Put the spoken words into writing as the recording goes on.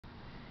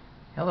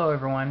Hello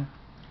everyone.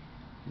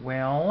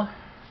 Well,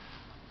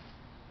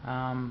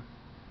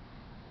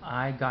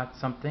 I got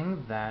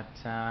something that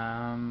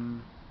I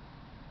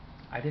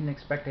didn't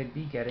expect I'd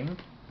be getting,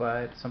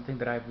 but something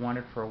that I've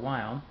wanted for a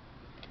while.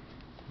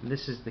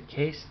 This is the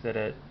case that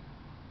it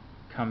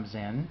comes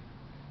in.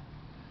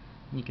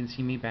 You can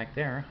see me back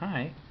there.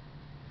 Hi.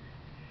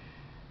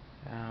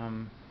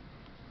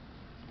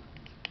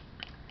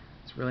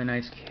 It's a really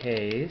nice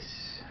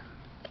case.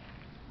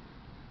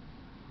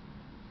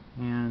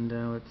 And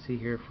let's see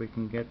here if we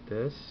can get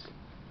this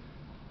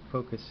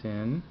focus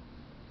in.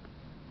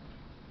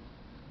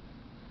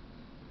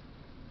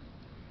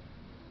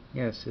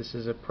 Yes, this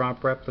is a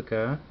prop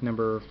replica,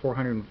 number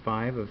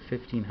 405 of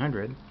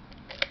 1500.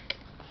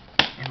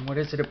 And what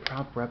is it a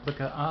prop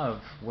replica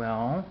of?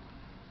 Well,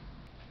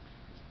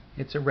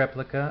 it's a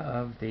replica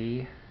of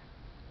the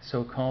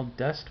so-called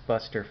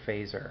Dustbuster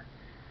phaser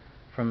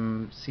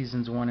from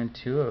seasons 1 and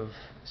 2 of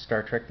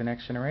Star Trek The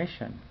Next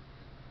Generation.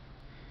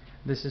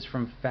 This is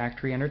from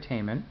Factory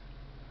Entertainment,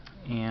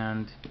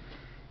 and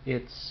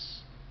it's,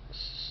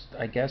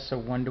 I guess, a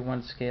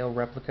 1-to-1 scale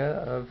replica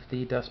of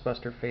the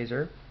Dustbuster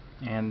phaser,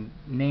 and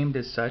named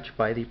as such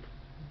by the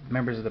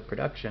members of the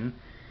production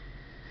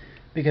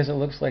because it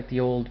looks like the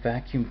old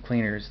vacuum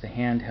cleaners, the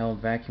handheld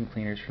vacuum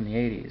cleaners from the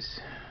 80s.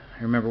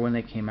 I remember when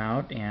they came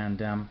out,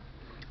 and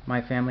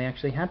my family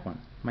actually had one.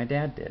 My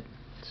dad did.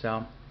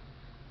 So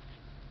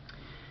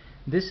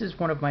this is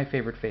one of my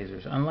favorite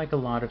phasers. Unlike a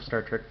lot of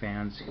Star Trek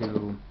fans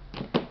who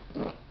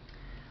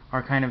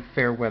are kind of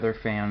fair weather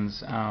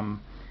fans,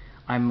 I'm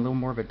a little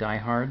more of a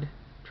diehard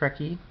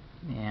Trekkie,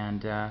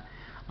 and I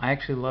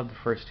actually love the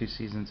first 2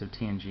 seasons of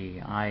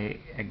TNG. I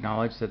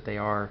acknowledge that they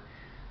are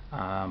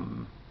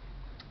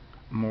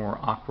more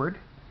awkward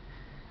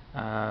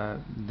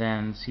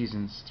than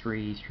seasons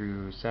 3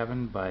 through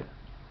 7, but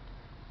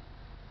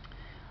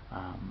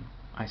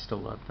I still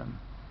love them.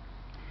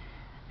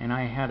 And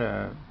I had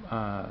a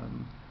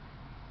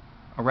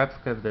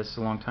replica of this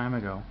a long time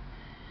ago,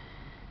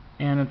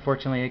 and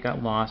unfortunately it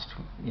got lost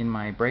in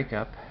my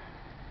breakup,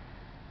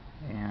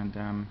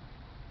 and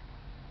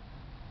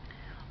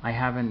I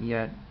haven't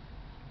yet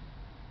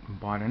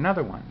bought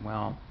another one.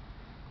 Well,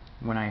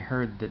 when I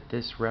heard that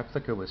this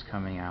replica was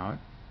coming out,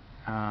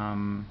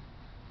 I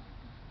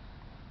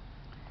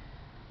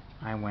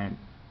went,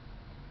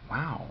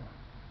 wow,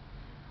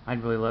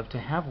 I'd really love to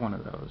have one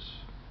of those.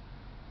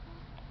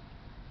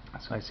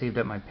 So I saved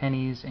up my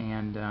pennies,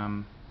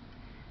 and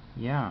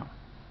yeah,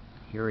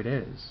 here it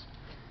is.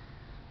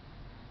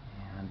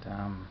 And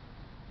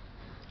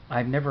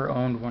I've never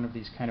owned one of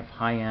these kind of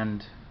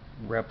high-end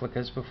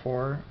replicas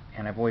before,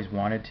 and I've always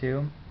wanted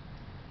to.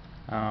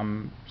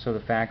 So the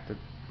fact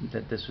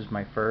that this was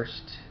my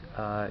first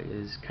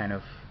is kind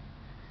of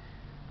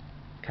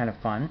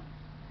fun.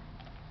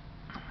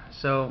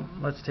 So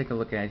let's take a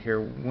look at it here.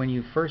 When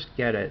you first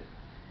get it,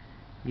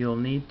 you'll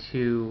need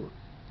to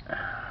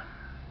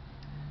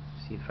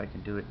see if I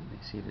can do it. Let me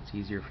see if it's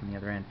easier from the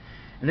other end.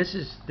 And this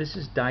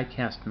is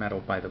die-cast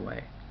metal, by the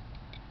way.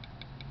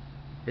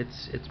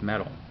 It's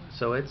metal,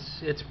 so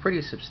it's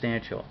pretty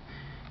substantial.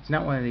 It's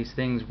not one of these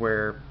things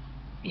where,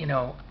 you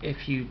know,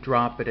 if you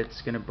drop it,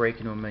 it's going to break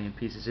into a million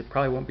pieces. It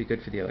probably won't be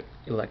good for the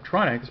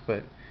electronics,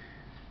 but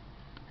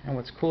and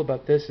what's cool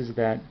about this is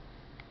that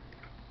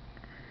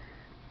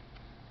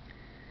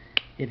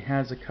it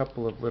has a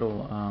couple of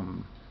little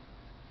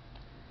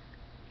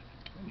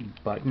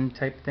button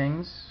type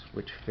things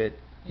which fit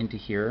into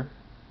here.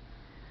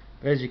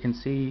 But as you can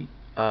see,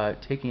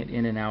 taking it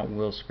in and out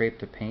will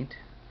scrape the paint.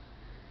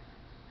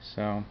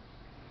 So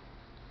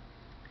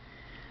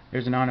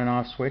there's an on and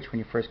off switch. When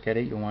you first get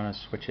it, you'll want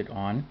to switch it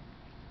on.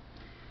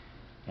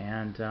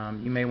 And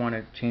you may want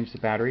to change the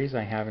batteries.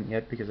 I haven't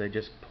yet because I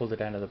just pulled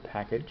it out of the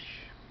package.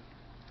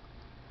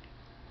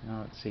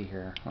 Now let's see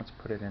here. Let's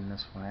put it in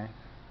this way.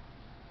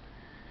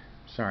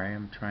 Sorry,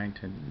 I'm trying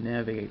to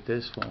navigate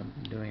this while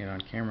I'm doing it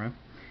on camera.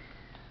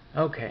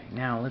 Okay,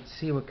 now let's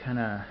see what kind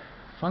of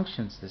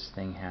functions this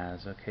thing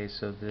has. Okay,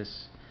 so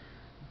this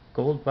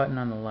gold button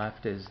on the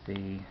left is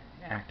the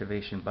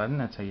activation button.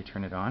 That's how you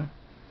turn it on.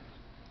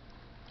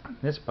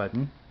 This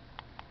button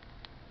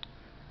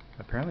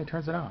apparently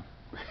turns it off.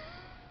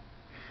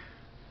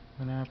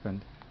 What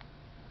happened?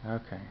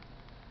 Okay.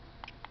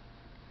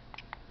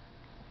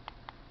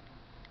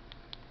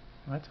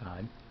 Well, that's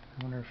odd.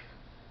 I wonder if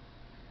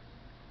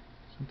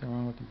something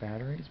wrong with the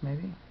batteries,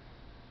 maybe?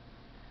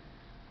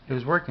 It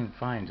was working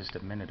fine just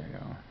a minute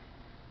ago.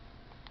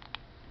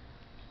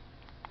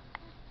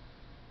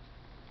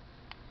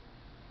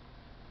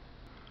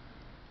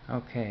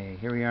 Okay,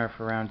 here we are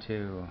for round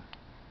 2.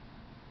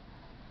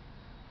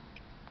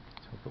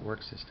 Let's hope it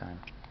works this time.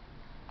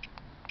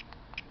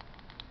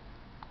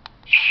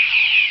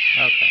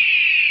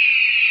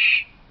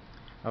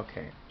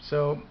 Okay,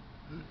 so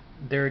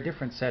there are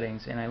different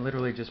settings, and I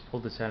literally just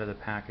pulled this out of the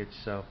package,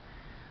 so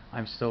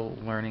I'm still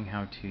learning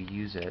how to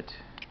use it.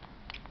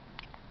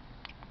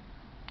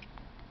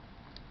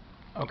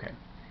 Okay.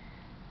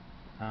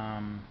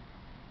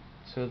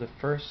 So the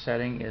first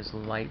setting is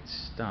light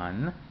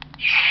stun.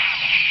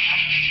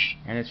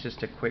 And it's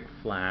just a quick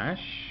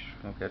flash.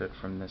 We'll get it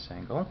from this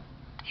angle.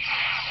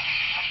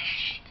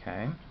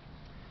 Okay.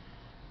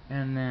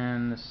 And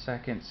then the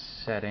second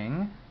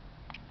setting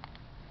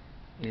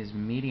is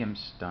medium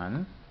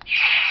stun.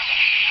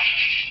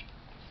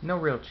 No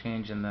real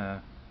change in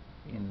the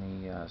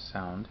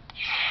sound.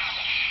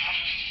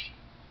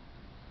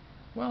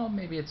 Well,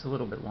 maybe it's a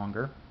little bit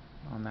longer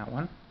on that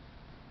one.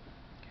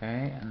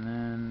 Okay, and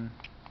then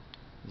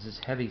this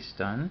is heavy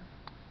stun.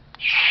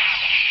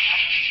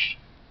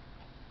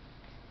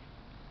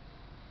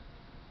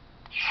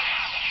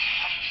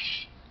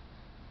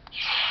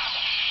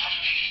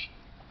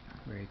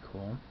 Very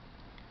cool.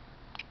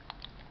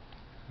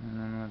 And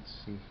then let's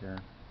see here.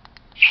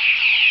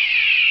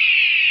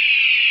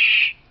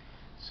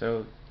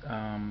 So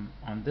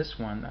on this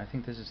one, I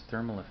think this is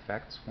thermal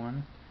effects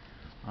one.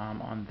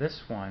 On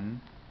this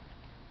one,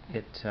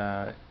 it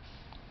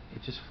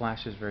just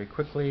flashes very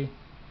quickly,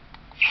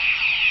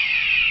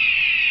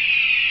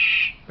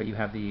 but you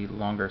have the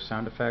longer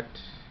sound effect.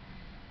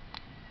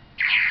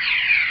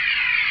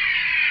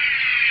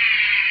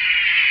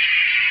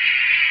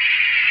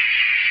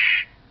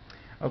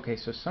 Okay,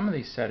 so some of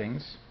these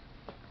settings,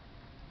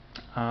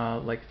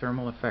 like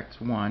thermal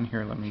effects 1,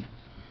 here let me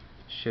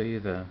show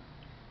you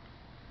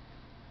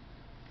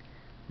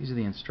these are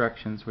the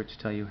instructions which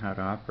tell you how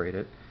to operate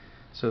it.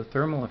 So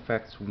thermal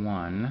effects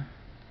 1,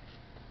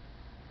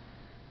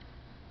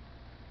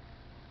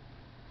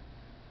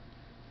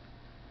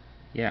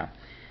 yeah,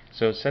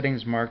 so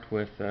settings marked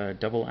with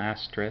double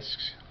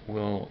asterisks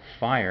will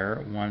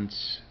fire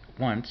once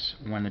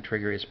when the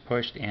trigger is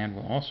pushed, and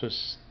will also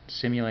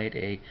simulate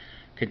a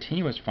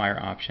continuous fire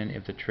option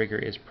if the trigger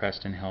is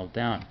pressed and held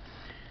down.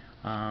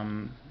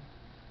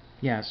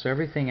 Yeah, so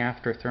everything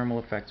after thermal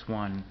effects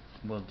 1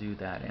 will do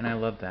that, and I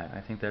love that. I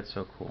think that's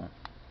so cool.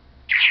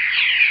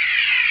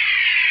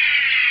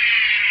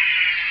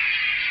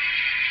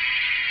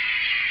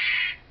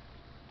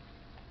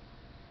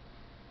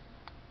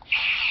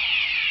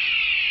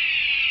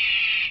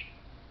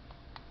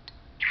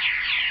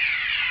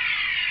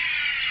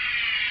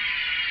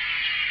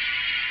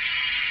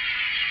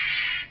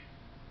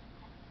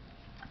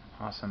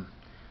 Awesome.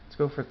 Let's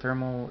go for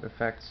thermal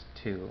effects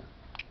 2.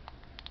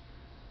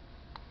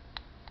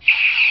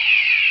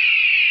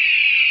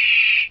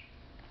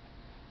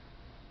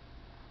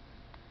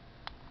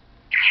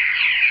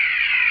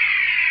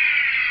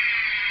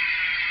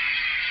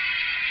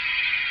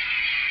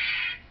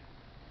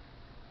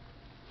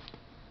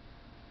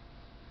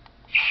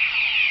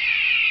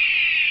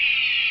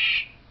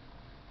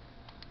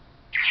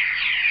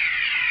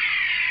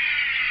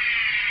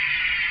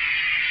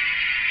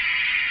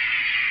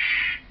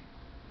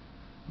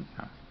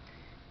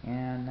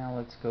 And now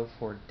let's go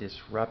for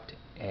disrupt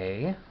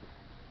A.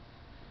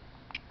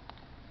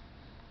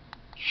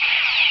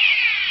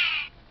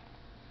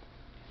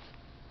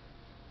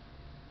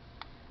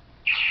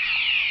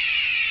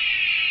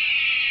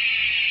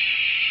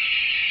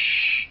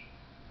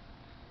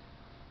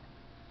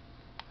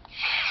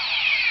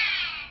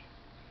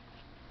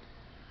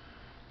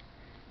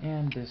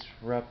 And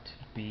disrupt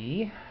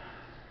B.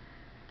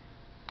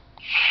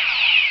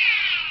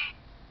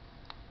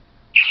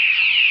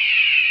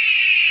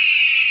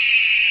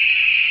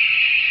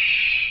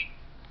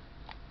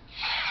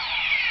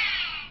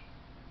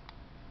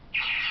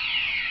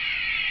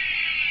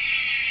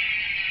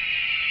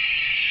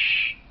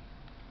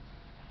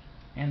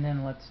 And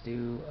then let's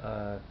do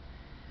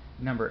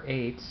number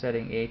 8,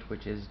 setting 8,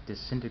 which is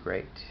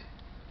disintegrate.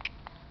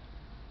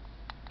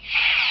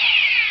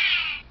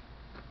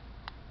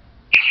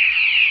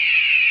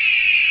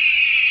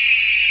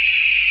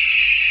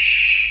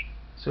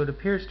 So it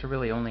appears to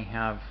really only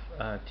have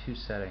 2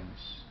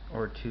 settings,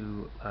 or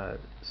 2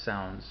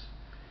 sounds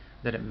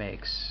that it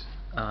makes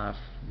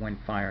when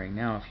firing.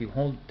 Now if you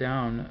hold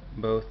down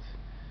both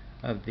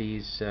of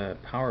these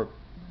power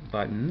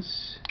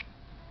buttons,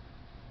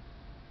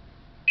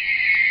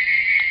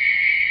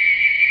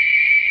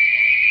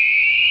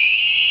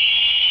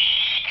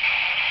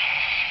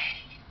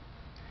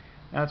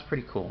 that's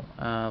pretty cool.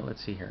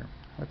 Let's see here.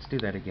 Let's do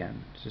that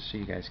again, just so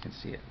you guys can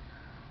see it.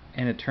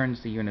 And it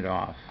turns the unit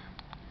off.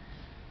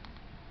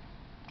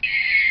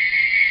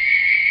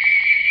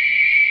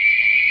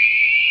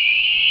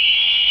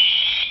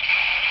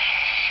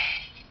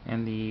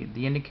 And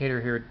the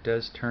indicator here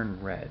does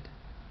turn red.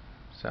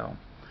 So,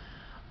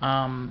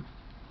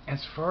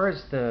 as far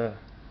as the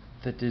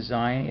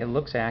design, it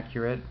looks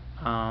accurate.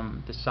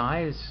 The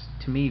size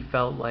to me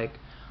felt like,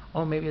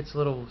 oh, maybe it's a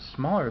little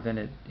smaller than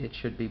it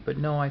should be, but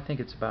no, I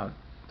think it's about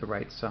the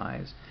right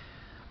size.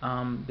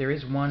 There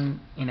is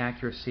one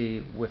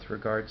inaccuracy with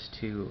regards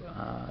to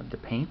the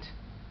paint.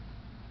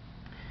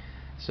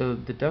 So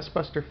the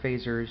Dustbuster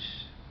phasers,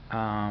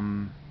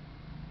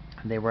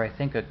 they were, I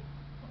think, a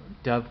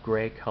dove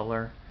gray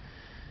color,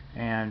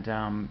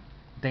 and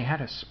they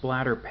had a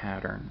splatter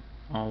pattern,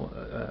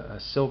 a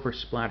silver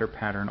splatter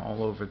pattern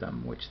all over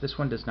them, which this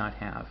one does not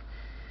have.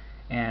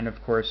 And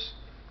of course,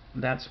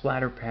 that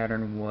splatter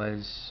pattern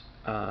was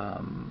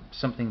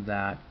something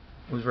that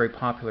was very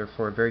popular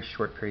for a very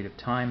short period of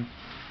time.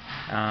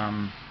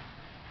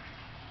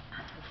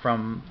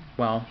 from,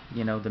 well,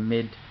 you know, the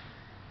mid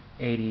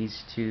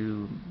 80s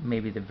to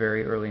maybe the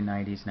very early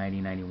 90s,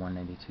 90, 91,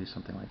 92,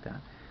 something like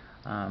that.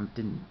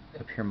 Didn't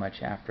appear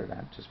much after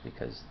that, just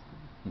because,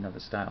 you know, the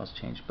styles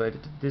changed. But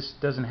this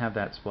doesn't have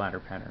that splatter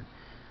pattern.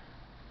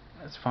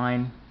 That's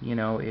fine, you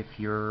know, if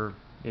you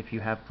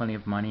have plenty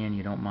of money and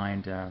you don't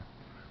mind,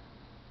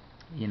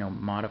 you know,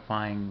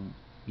 modifying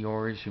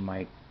yours. You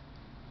might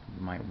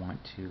want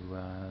to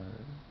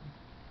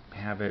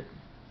have it.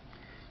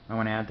 I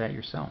want to add that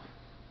yourself.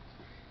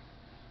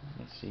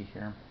 Let's see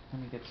here.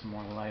 Let me get some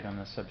more light on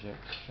the subject,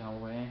 shall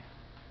we?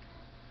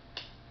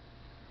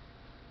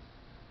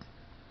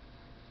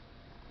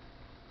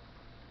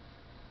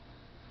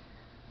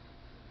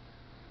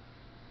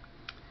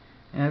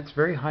 And it's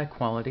very high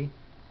quality.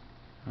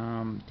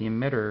 The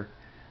emitter,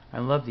 I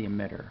love the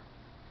emitter.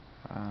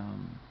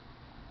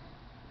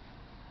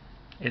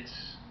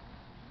 It's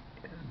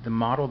the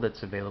model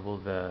that's available,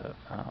 the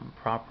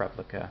prop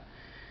replica,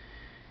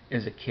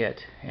 is a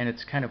kit, and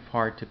it's kind of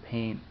hard to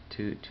paint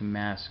to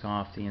mask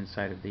off the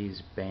inside of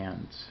these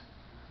bands,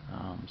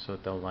 so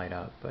that they'll light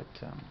up. But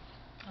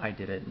I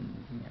did it,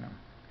 and you know,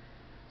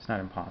 it's not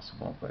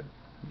impossible. But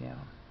yeah,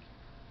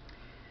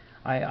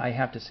 I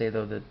have to say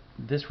though that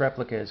this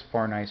replica is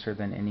far nicer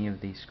than any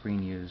of the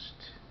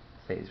screen-used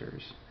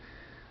phasers.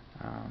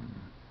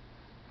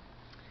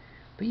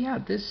 But yeah,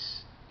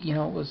 this, you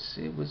know,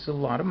 it was a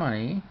lot of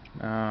money.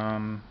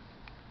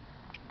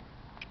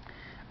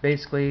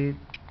 Basically,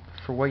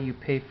 for what you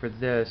pay for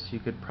this, you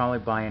could probably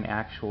buy an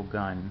actual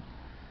gun,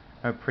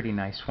 a pretty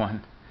nice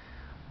one.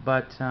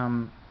 But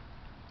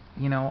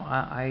you know,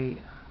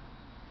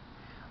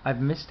 I've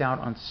missed out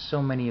on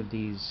so many of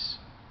these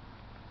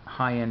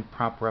high-end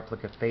prop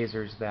replica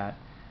phasers that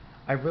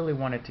I really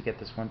wanted to get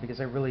this one, because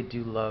I really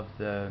do love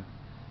the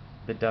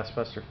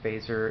Dustbuster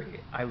phaser.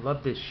 I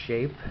love this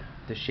shape,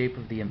 the shape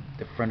of the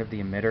front of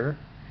the emitter.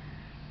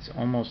 It's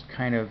almost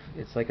kind of,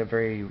 it's like a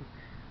very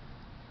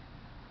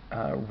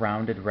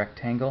rounded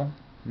rectangle,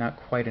 not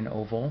quite an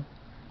oval,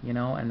 you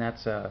know, and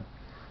that's a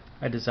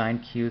design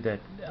cue that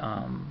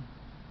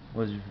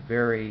was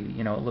very,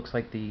 you know, it looks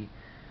like the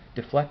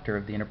deflector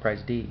of the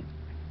Enterprise D,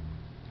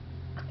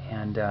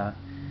 and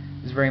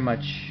is very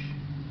much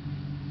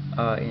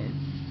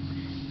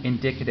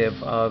indicative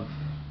of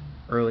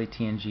early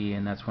TNG,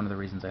 and that's one of the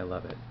reasons I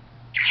love it.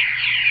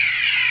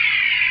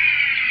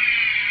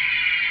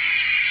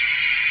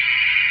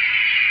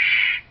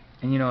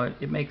 And you know,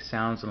 it makes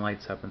sounds and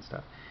lights up and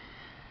stuff.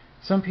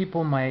 Some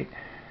people might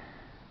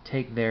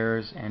take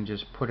theirs and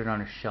just put it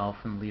on a shelf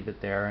and leave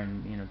it there,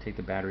 and you know, take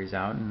the batteries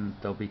out, and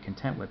they'll be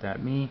content with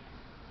that. Me,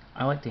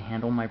 I like to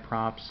handle my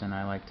props, and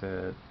I like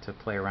to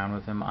play around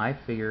with them. I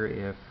figure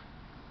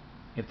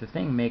if the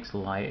thing makes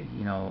light,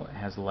 you know,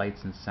 has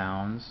lights and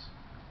sounds,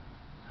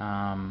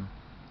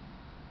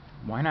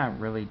 why not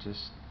really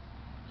just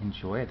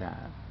enjoy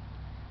that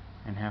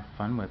and have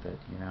fun with it,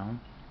 you know?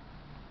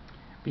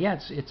 But yeah,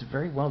 it's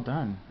very well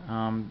done.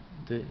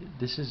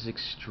 This is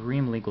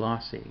extremely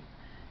glossy,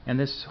 and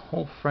this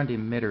whole front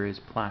emitter is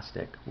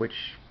plastic,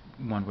 which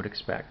one would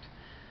expect,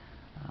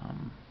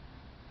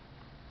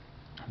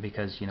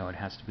 because you know, it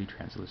has to be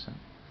translucent.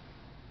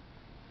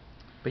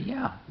 But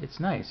yeah, it's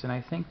nice, and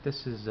I think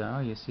this is,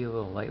 you see a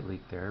little light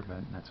leak there,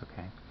 but that's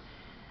okay.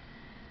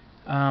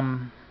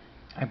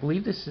 I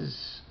believe this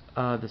is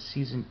the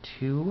Season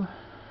 2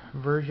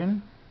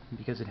 version,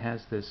 because it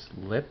has this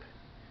lip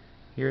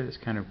here, this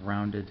kind of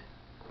rounded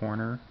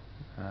corner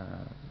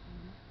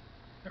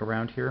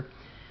around here.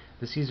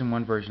 The Season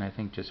 1 version, I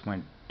think, just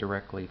went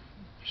directly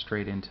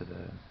straight into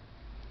the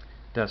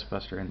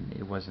Dustbuster, and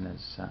it wasn't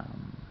as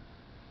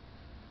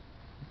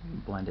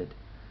blended.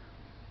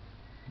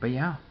 But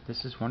yeah,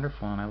 this is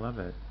wonderful, and I love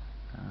it.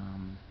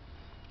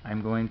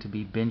 I'm going to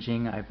be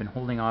binging. I've been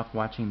holding off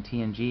watching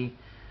TNG,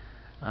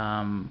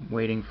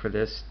 waiting for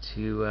this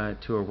to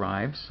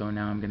arrive. So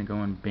now I'm going to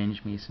go and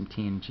binge me some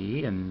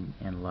TNG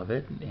and love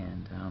it,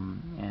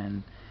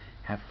 and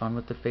have fun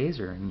with the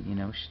phaser, and you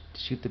know,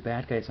 shoot the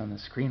bad guys on the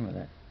screen with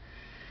it.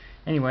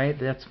 Anyway,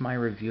 that's my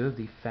review of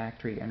the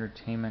Factory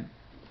Entertainment.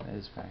 That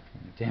is Factory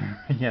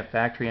Entertainment. Yeah,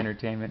 Factory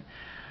Entertainment.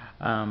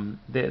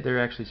 They're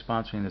actually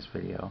sponsoring this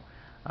video.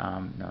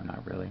 No,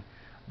 not really.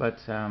 But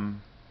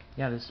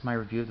yeah, this is my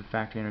review of the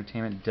Factory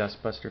Entertainment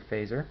Dustbuster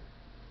phaser.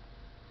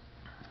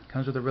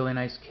 Comes with a really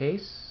nice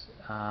case.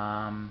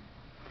 The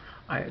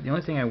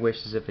only thing I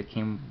wish is if it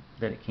came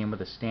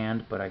with a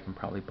stand, but I can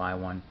probably buy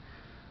one,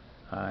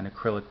 an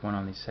acrylic one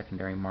on the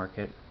secondary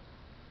market.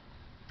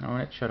 I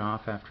want it shut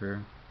off after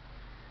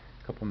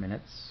a couple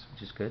minutes,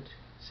 which is good.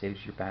 Saves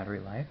your battery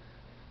life.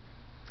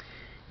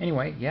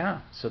 Anyway,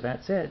 yeah, so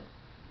that's it.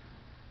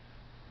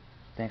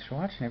 Thanks for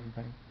watching,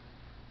 everybody.